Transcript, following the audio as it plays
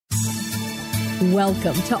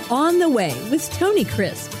Welcome to On the Way with Tony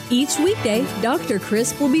Crisp. Each weekday, Dr.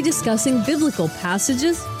 Crisp will be discussing biblical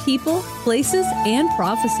passages, people, places, and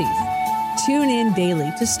prophecies. Tune in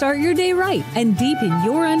daily to start your day right and deepen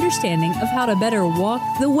your understanding of how to better walk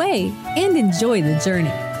the way and enjoy the journey.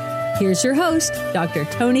 Here's your host, Dr.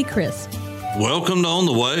 Tony Crisp. Welcome to On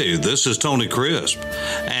the Way. This is Tony Crisp,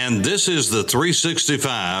 and this is the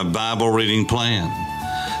 365 Bible Reading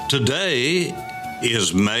Plan. Today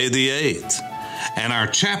is May the 8th, and our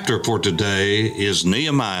chapter for today is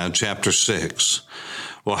Nehemiah chapter 6.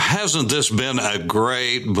 Well, hasn't this been a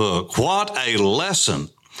great book? What a lesson.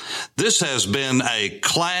 This has been a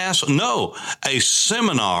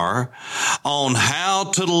seminar on how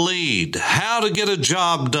to lead, how to get a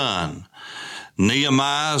job done.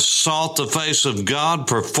 Nehemiah sought the face of God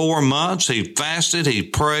for 4 months. He fasted, he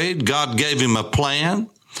prayed. God gave him a plan.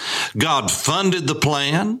 God funded the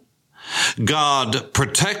plan. God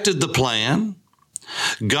protected the plan.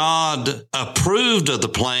 God approved of the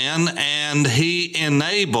plan, and he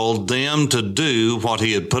enabled them to do what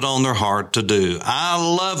he had put on their heart to do. I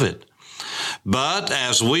love it. But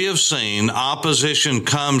as we have seen, opposition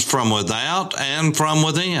comes from without and from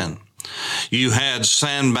within. You had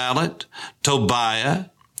Sanballat, Tobiah,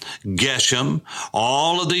 Geshem,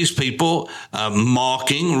 all of these people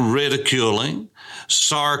mocking, ridiculing,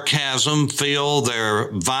 sarcasm filled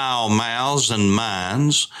their vile mouths and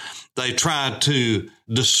minds. They tried to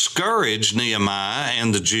discourage Nehemiah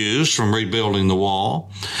and the Jews from rebuilding the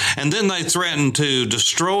wall. And then they threatened to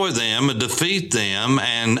destroy them and defeat them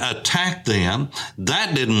and attack them.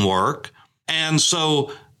 That didn't work. And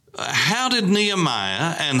so how did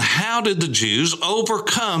Nehemiah and how did the Jews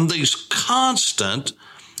overcome these constant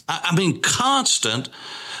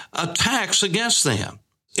attacks against them?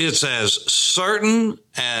 It's as certain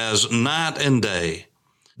as night and day.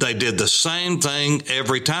 They did the same thing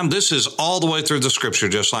every time. This is all the way through the scripture,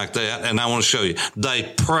 just like that. And I want to show you.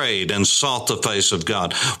 They prayed and sought the face of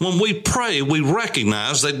God. When we pray, we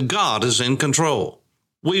recognize that God is in control.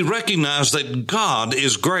 We recognize that God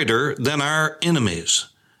is greater than our enemies.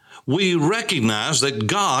 We recognize that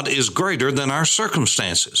God is greater than our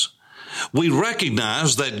circumstances. We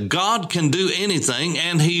recognize that God can do anything,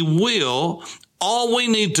 and he will. All we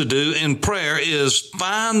need to do in prayer is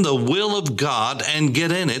find the will of God and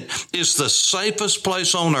get in it. It's the safest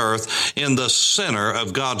place on earth, in the center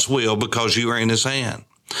of God's will, because you are in his hand.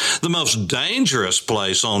 The most dangerous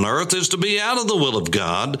place on earth is to be out of the will of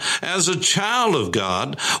God as a child of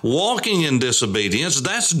God, walking in disobedience.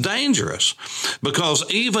 That's dangerous, because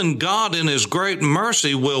even God in his great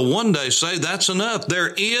mercy will one day say, that's enough.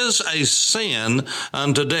 There is a sin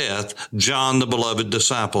unto death, John, the beloved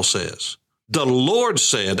disciple, says. The Lord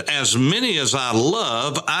said, as many as I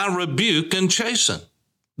love, I rebuke and chasten.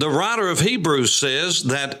 The writer of Hebrews says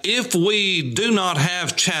that if we do not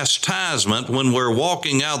have chastisement when we're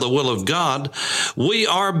walking out of the will of God, we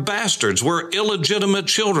are bastards. We're illegitimate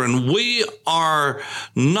children. We are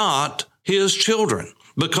not his children,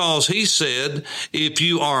 because he said, if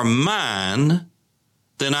you are mine,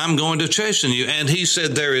 then I'm going to chasten you. And he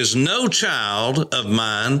said, there is no child of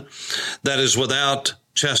mine that is without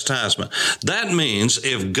chastisement. That means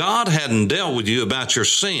if God hadn't dealt with you about your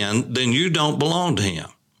sin, then you don't belong to him.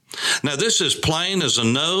 Now, this is plain as a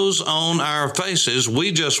nose on our faces.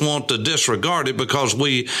 We just want to disregard it because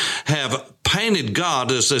we have painted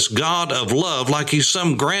God as this God of love, like he's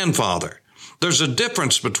some grandfather. There's a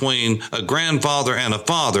difference between a grandfather and a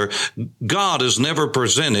father. God is never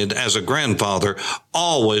presented as a grandfather,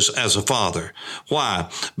 always as a father.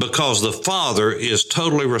 Why? Because the father is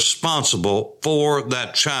totally responsible for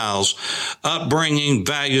that child's upbringing,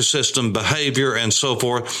 value system, behavior, and so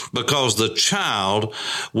forth, because the child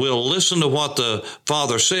will listen to what the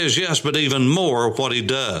father says, yes, but even more what he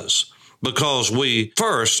does, because we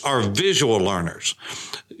first are visual learners.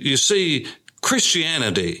 You see,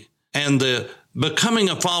 Christianity and the becoming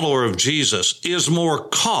a follower of Jesus is more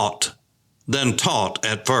caught than taught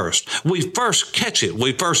at first. We first catch it,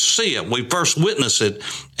 we first see it, we first witness it,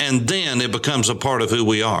 and then it becomes a part of who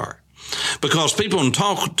we are. Because people can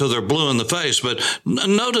talk till they're blue in the face, but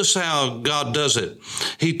notice how God does it.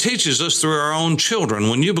 He teaches us through our own children.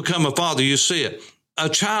 When you become a father, you see it. A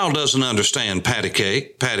child doesn't understand patty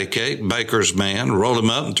cake, baker's man, roll him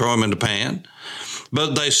up and throw him in the pan.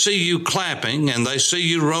 But they see you clapping, and they see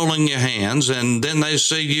you rolling your hands, and then they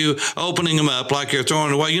see you opening them up like you're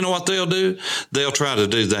throwing it away. You know what they'll do? They'll try to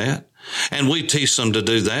do that. And we teach them to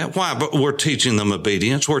do that. Why? But we're teaching them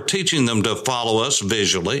obedience. We're teaching them to follow us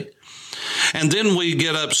visually. And then we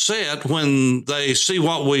get upset when they see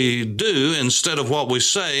what we do instead of what we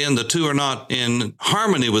say, and the two are not in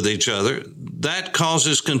harmony with each other. That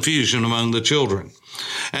causes confusion among the children.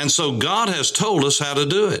 And so God has told us how to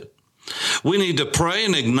do it. We need to pray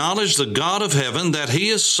and acknowledge the God of heaven, that he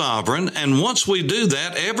is sovereign. And once we do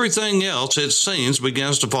that, everything else, it seems,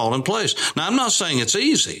 begins to fall in place. Now, I'm not saying it's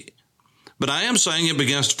easy, but I am saying it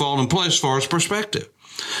begins to fall in place as far as perspective.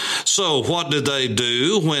 So what did they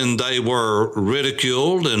do when they were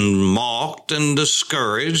ridiculed and mocked and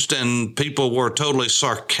discouraged and people were totally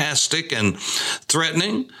sarcastic and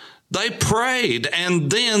threatening? They prayed, and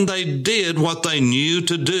then they did what they knew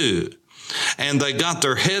to do. And they got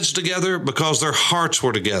their heads together because their hearts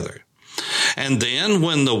were together. And then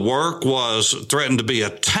when the work was threatened to be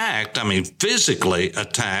attacked, physically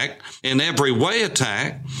attacked, in every way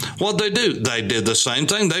attacked, what did they do? They did the same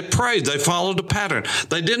thing. They prayed. They followed a pattern.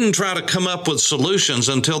 They didn't try to come up with solutions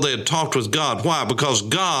until they had talked with God. Why? Because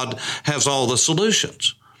God has all the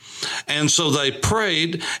solutions. And so they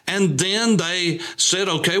prayed, and then they said,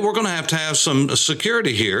 okay, we're going to have some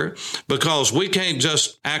security here, because we can't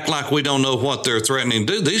just act like we don't know what they're threatening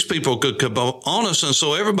to do. These people could come on us. And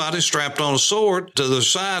so everybody strapped on a sword to the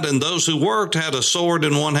side, and those who worked had a sword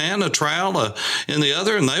in one hand, a trowel in the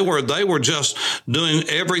other, and they were just doing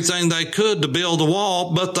everything they could to build the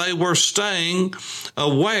wall, but they were staying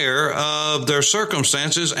aware of their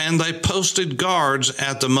circumstances, and they posted guards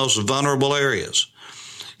at the most vulnerable areas.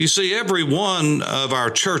 You see, every one of our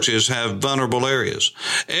churches have vulnerable areas.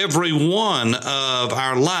 Every one of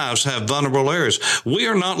our lives have vulnerable areas. We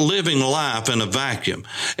are not living life in a vacuum.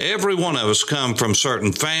 Every one of us come from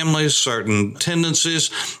certain families, certain tendencies,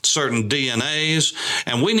 certain DNAs,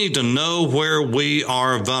 and we need to know where we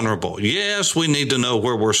are vulnerable. Yes, we need to know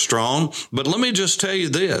where we're strong, but let me just tell you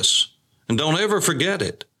this, and don't ever forget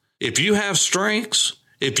it. If you have strengths,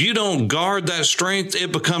 if you don't guard that strength,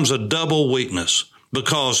 it becomes a double weakness,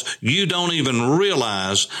 because you don't even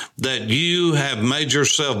realize that you have made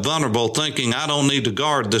yourself vulnerable, thinking, I don't need to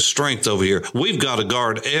guard this strength over here. We've got to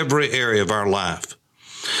guard every area of our life.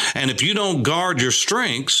 And if you don't guard your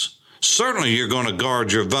strengths, certainly you're going to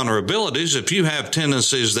guard your vulnerabilities. If you have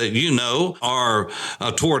tendencies that you know are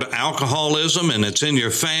toward alcoholism, and it's in your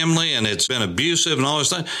family and it's been abusive and all this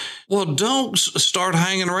stuff, well, don't start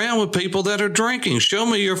hanging around with people that are drinking. Show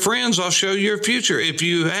me your friends, I'll show you your future. If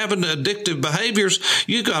you have an addictive behaviors,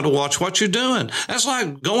 you got to watch what you're doing. That's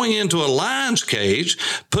like going into a lion's cage,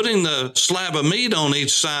 putting the slab of meat on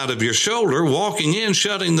each side of your shoulder, walking in,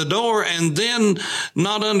 shutting the door, and then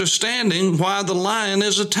not understanding why the lion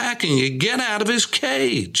is attacking you. Get out of his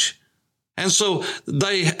cage. And so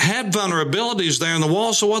they had vulnerabilities there in the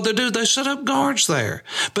wall. So what they do, they set up guards there.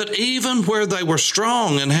 But even where they were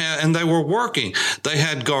strong and they were working, they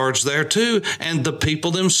had guards there too. And the people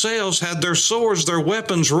themselves had their swords, their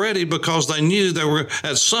weapons ready, because they knew they were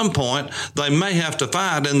at some point they may have to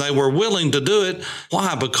fight, and they were willing to do it.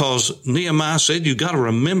 Why? Because Nehemiah said, you got to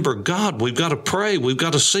remember God. We've got to pray. We've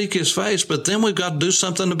got to seek his face, but then we've got to do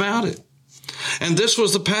something about it. And this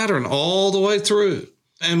was the pattern all the way through.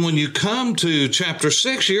 And when you come to chapter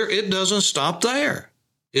 6 here, it doesn't stop there.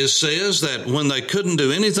 It says that when they couldn't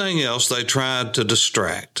do anything else, they tried to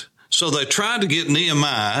distract. So they tried to get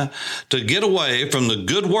Nehemiah to get away from the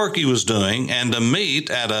good work he was doing and to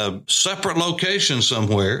meet at a separate location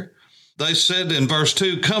somewhere. They said in verse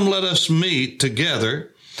 2, come, let us meet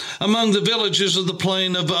together among the villages of the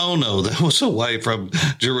plain of Ono. That was away from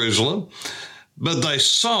Jerusalem. But they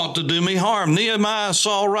sought to do me harm. Nehemiah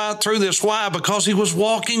saw right through this. Why? Because he was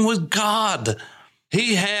walking with God.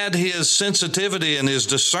 He had his sensitivity and his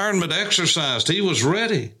discernment exercised. He was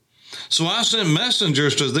ready. So I sent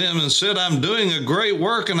messengers to them and said, I'm doing a great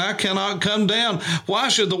work and I cannot come down. Why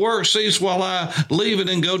should the work cease while I leave it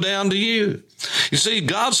and go down to you? You see,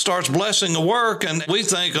 God starts blessing a work and we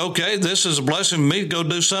think, okay, this is a blessing me to go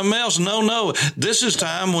do something else. No. This is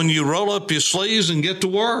time when you roll up your sleeves and get to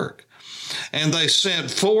work. And they sent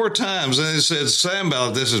 4 times, and it said,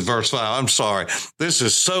 Sanballat, this is verse 5, I'm sorry. This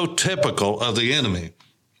is so typical of the enemy.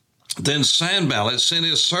 Then Sanballat sent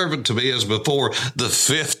his servant to me as before the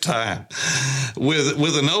 5th time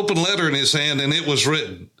with an open letter in his hand, and it was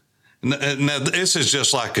written. Now, this is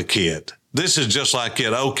just like a kid. This is just like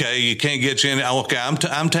it. Okay, you can't get you in. Okay,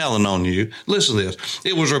 I'm telling on you. Listen to this.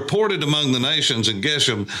 It was reported among the nations, and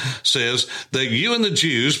Geshem says, that you and the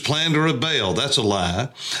Jews plan to rebel. That's a lie.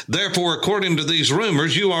 Therefore, according to these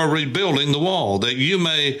rumors, you are rebuilding the wall, that you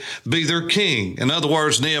may be their king. In other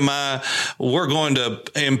words, Nehemiah, we're going to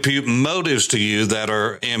impute motives to you that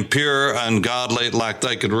are impure, ungodly, like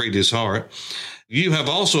they could read his heart. You have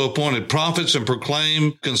also appointed prophets and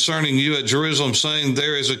proclaimed concerning you at Jerusalem, saying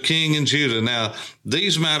there is a king in Judah. Now,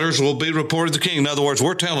 these matters will be reported to the king. In other words,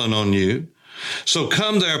 we're telling on you. So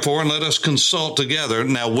come, therefore, and let us consult together.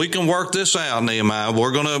 Now, we can work this out, Nehemiah.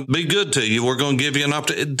 We're going to be good to you. We're going to give you an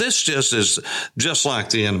opportunity. This just is just like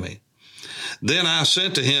the enemy. Then I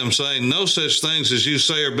sent to him, saying, no such things as you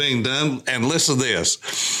say are being done. And listen to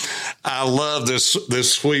this. I love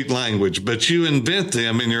this sweet language, but you invent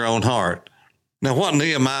them in your own heart. Now, what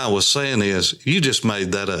Nehemiah was saying is, you just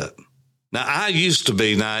made that up. Now, I used to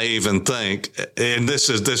be naive and think, and this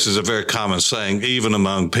is a very common saying, even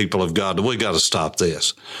among people of God, we got to stop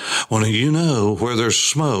this. Well, you know, where there's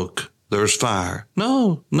smoke, there's fire.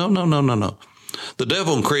 No. The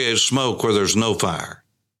devil creates smoke where there's no fire.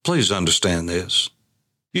 Please understand this.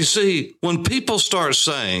 You see, when people start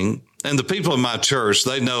saying, and the people in my church,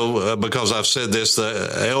 they know because I've said this,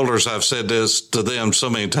 the elders, I've said this to them so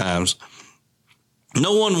many times,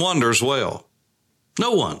 no one wonders well.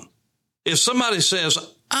 No one. If somebody says,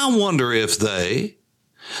 I wonder if they,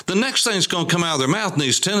 the next thing that's going to come out of their mouth in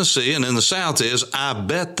East Tennessee and in the South is, I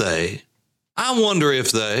bet they. I wonder if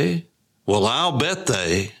they. Well, I'll bet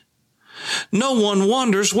they. No one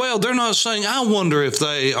wonders well. They're not saying, I wonder if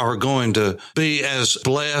they are going to be as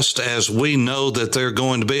blessed as we know that they're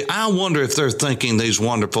going to be. I wonder if they're thinking these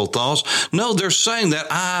wonderful thoughts. No, they're saying that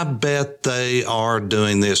I bet they are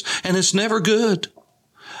doing this. And it's never good.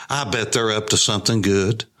 I bet they're up to something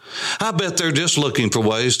good. I bet they're just looking for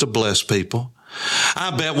ways to bless people.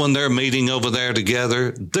 I bet when they're meeting over there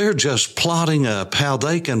together, they're just plotting up how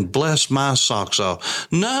they can bless my socks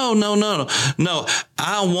off. No. No,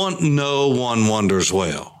 one wonders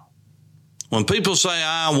well. When people say,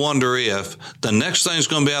 I wonder if, the next thing's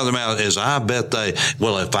going to be out of their mouth is, I bet they.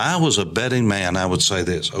 Well, if I was a betting man, I would say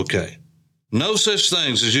this. Okay. No such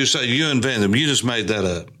things as you say, you invented them. You just made that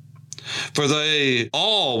up. For they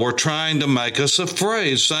all were trying to make us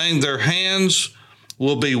afraid, saying their hands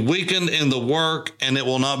will be weakened in the work and it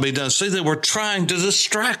will not be done. See, they were trying to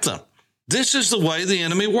distract them. This is the way the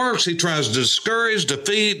enemy works. He tries to discourage,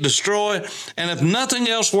 defeat, destroy. And if nothing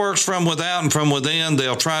else works from without and from within,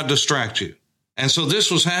 they'll try to distract you. And so this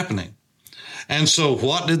was happening. And so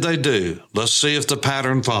what did they do? Let's see if the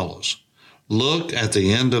pattern follows. Look at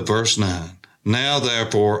the end of verse 9. Now,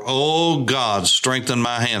 therefore, O God, strengthen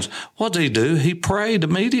my hands. What did he do? He prayed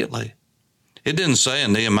immediately. It didn't say,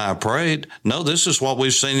 and Nehemiah prayed. No, this is what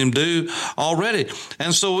we've seen him do already.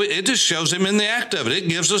 And so it just shows him in the act of it. It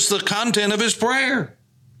gives us the content of his prayer.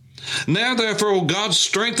 Now, therefore, O God,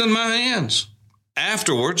 strengthen my hands.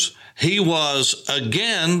 Afterwards, he was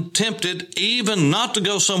again tempted even not to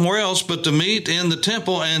go somewhere else, but to meet in the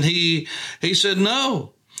temple. And he said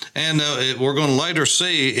no. And we're going to later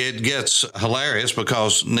see it gets hilarious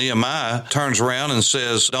because Nehemiah turns around and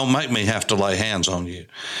says, don't make me have to lay hands on you.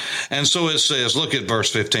 And so it says, look at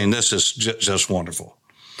verse 15. This is just wonderful.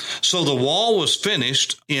 So the wall was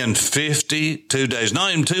finished in 52 days,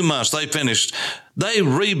 not even 2 months. They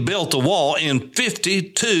rebuilt the wall in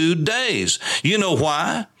 52 days. You know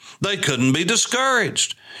why? They couldn't be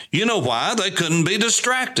discouraged. You know why? They couldn't be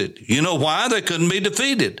distracted. You know why? They couldn't be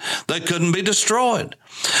defeated. They couldn't be destroyed.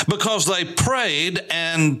 Because they prayed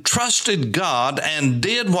and trusted God and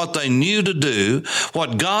did what they knew to do,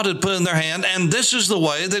 what God had put in their hand, and this is the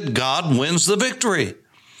way that God wins the victory.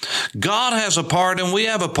 God has a part and we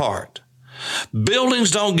have a part.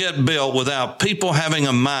 Buildings don't get built without people having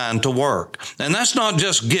a mind to work. And that's not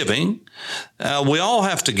just giving. We all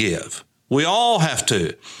have to give. We all have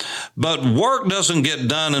to. But work doesn't get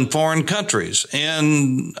done in foreign countries,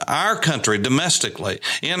 in our country, domestically,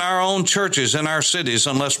 in our own churches, in our cities,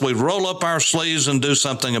 unless we roll up our sleeves and do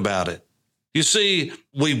something about it. You see,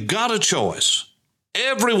 we've got a choice.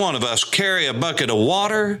 Every one of us carry a bucket of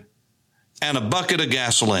water and a bucket of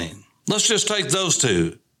gasoline. Let's just take those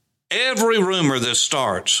two. Every rumor that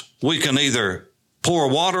starts, we can either pour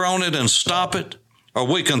water on it and stop it, or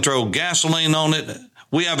we can throw gasoline on it.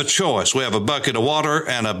 We have a choice. We have a bucket of water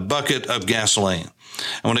and a bucket of gasoline.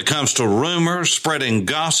 And when it comes to rumors, spreading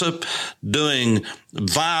gossip, doing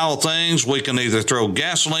vile things, we can either throw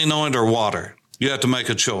gasoline on it or water. You have to make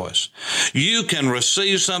a choice. You can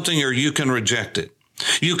receive something or you can reject it.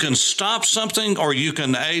 You can stop something or you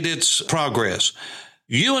can aid its progress.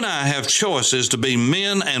 You and I have choices to be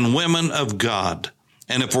men and women of God.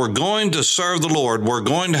 And if we're going to serve the Lord, we're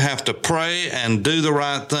going to have to pray and do the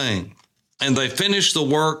right thing. And they finished the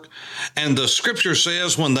work, and the scripture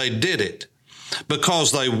says when they did it,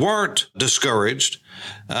 because they weren't discouraged,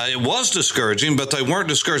 it was discouraging, but they weren't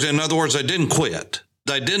discouraged. In other words, they didn't quit.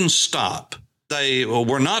 They didn't stop. They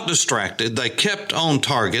were not distracted. They kept on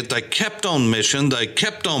target. They kept on mission. They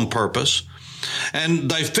kept on purpose. And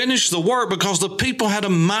they finished the work because the people had a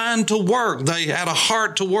mind to work. They had a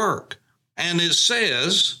heart to work. And it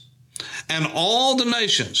says, and all the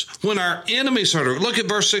nations, when our enemies heard it, look at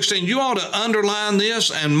verse 16. You ought to underline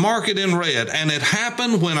this and mark it in red. And it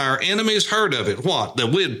happened when our enemies heard of it. What?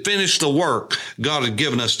 That we had finished the work God had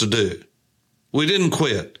given us to do. We didn't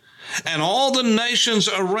quit. And all the nations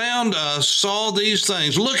around us saw these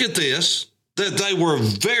things. Look at this, that they were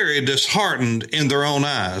very disheartened in their own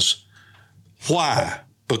eyes. Why?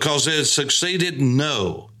 Because it had succeeded?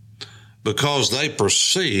 No. Because they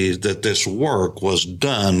perceived that this work was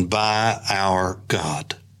done by our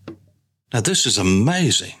God. Now, this is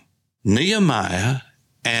amazing. Nehemiah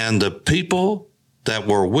and the people that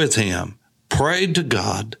were with him prayed to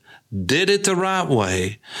God, did it the right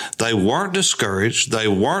way. They weren't discouraged. They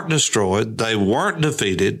weren't destroyed. They weren't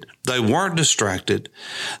defeated. They weren't distracted.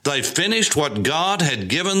 They finished what God had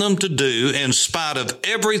given them to do in spite of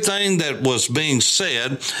everything that was being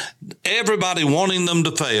said, everybody wanting them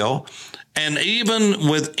to fail. And even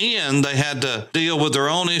within, they had to deal with their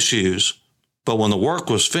own issues. But when the work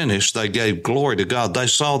was finished, they gave glory to God. They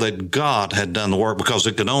saw that God had done the work because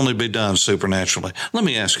it could only be done supernaturally. Let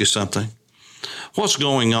me ask you something. What's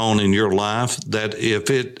going on in your life that if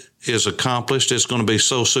it is accomplished, it's going to be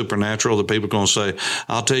so supernatural that people are going to say,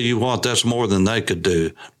 I'll tell you what, that's more than they could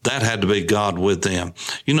do. That had to be God with them.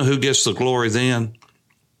 You know who gets the glory then?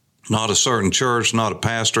 Not a certain church, not a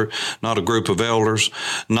pastor, not a group of elders,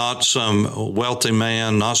 not some wealthy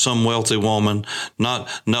man, not some wealthy woman.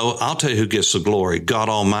 I'll tell you who gets the glory. God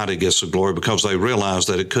Almighty gets the glory because they realize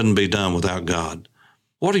that it couldn't be done without God.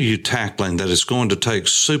 What are you tackling that it's going to take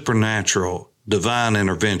supernatural, divine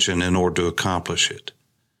intervention in order to accomplish it?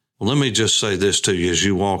 Well, let me just say this to you as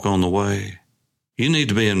you walk on the way. You need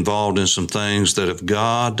to be involved in some things that if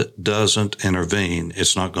God doesn't intervene,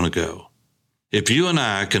 it's not going to go. If you and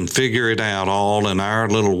I can figure it out all in our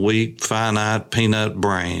little weak, finite, peanut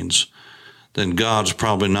brains, then God's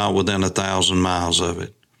probably not within 1,000 miles of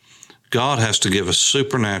it. God has to give us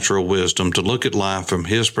supernatural wisdom to look at life from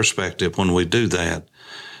His perspective. When we do that,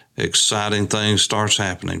 exciting things starts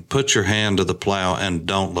happening. Put your hand to the plow and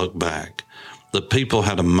don't look back. The people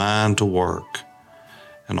had a mind to work,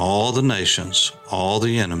 and all the nations, all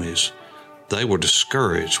the enemies, they were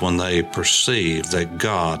discouraged when they perceived that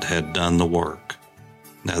God had done the work.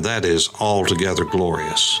 Now that is altogether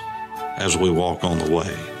glorious as we walk on the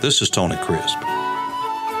way. This is Tony Crisp.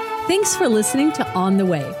 Thanks for listening to On the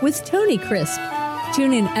Way with Tony Crisp.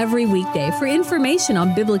 Tune in every weekday for information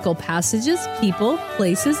on biblical passages, people,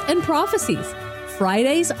 places, and prophecies.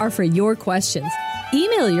 Fridays are for your questions.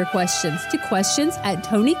 Email your questions to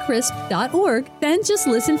questions@tonycrisp.org. Then just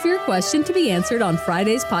listen for your question to be answered on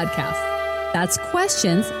Friday's podcast. That's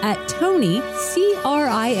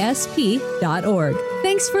questions@tonycrisp.org.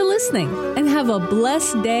 Thanks for listening and have a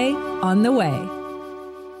blessed day on the way.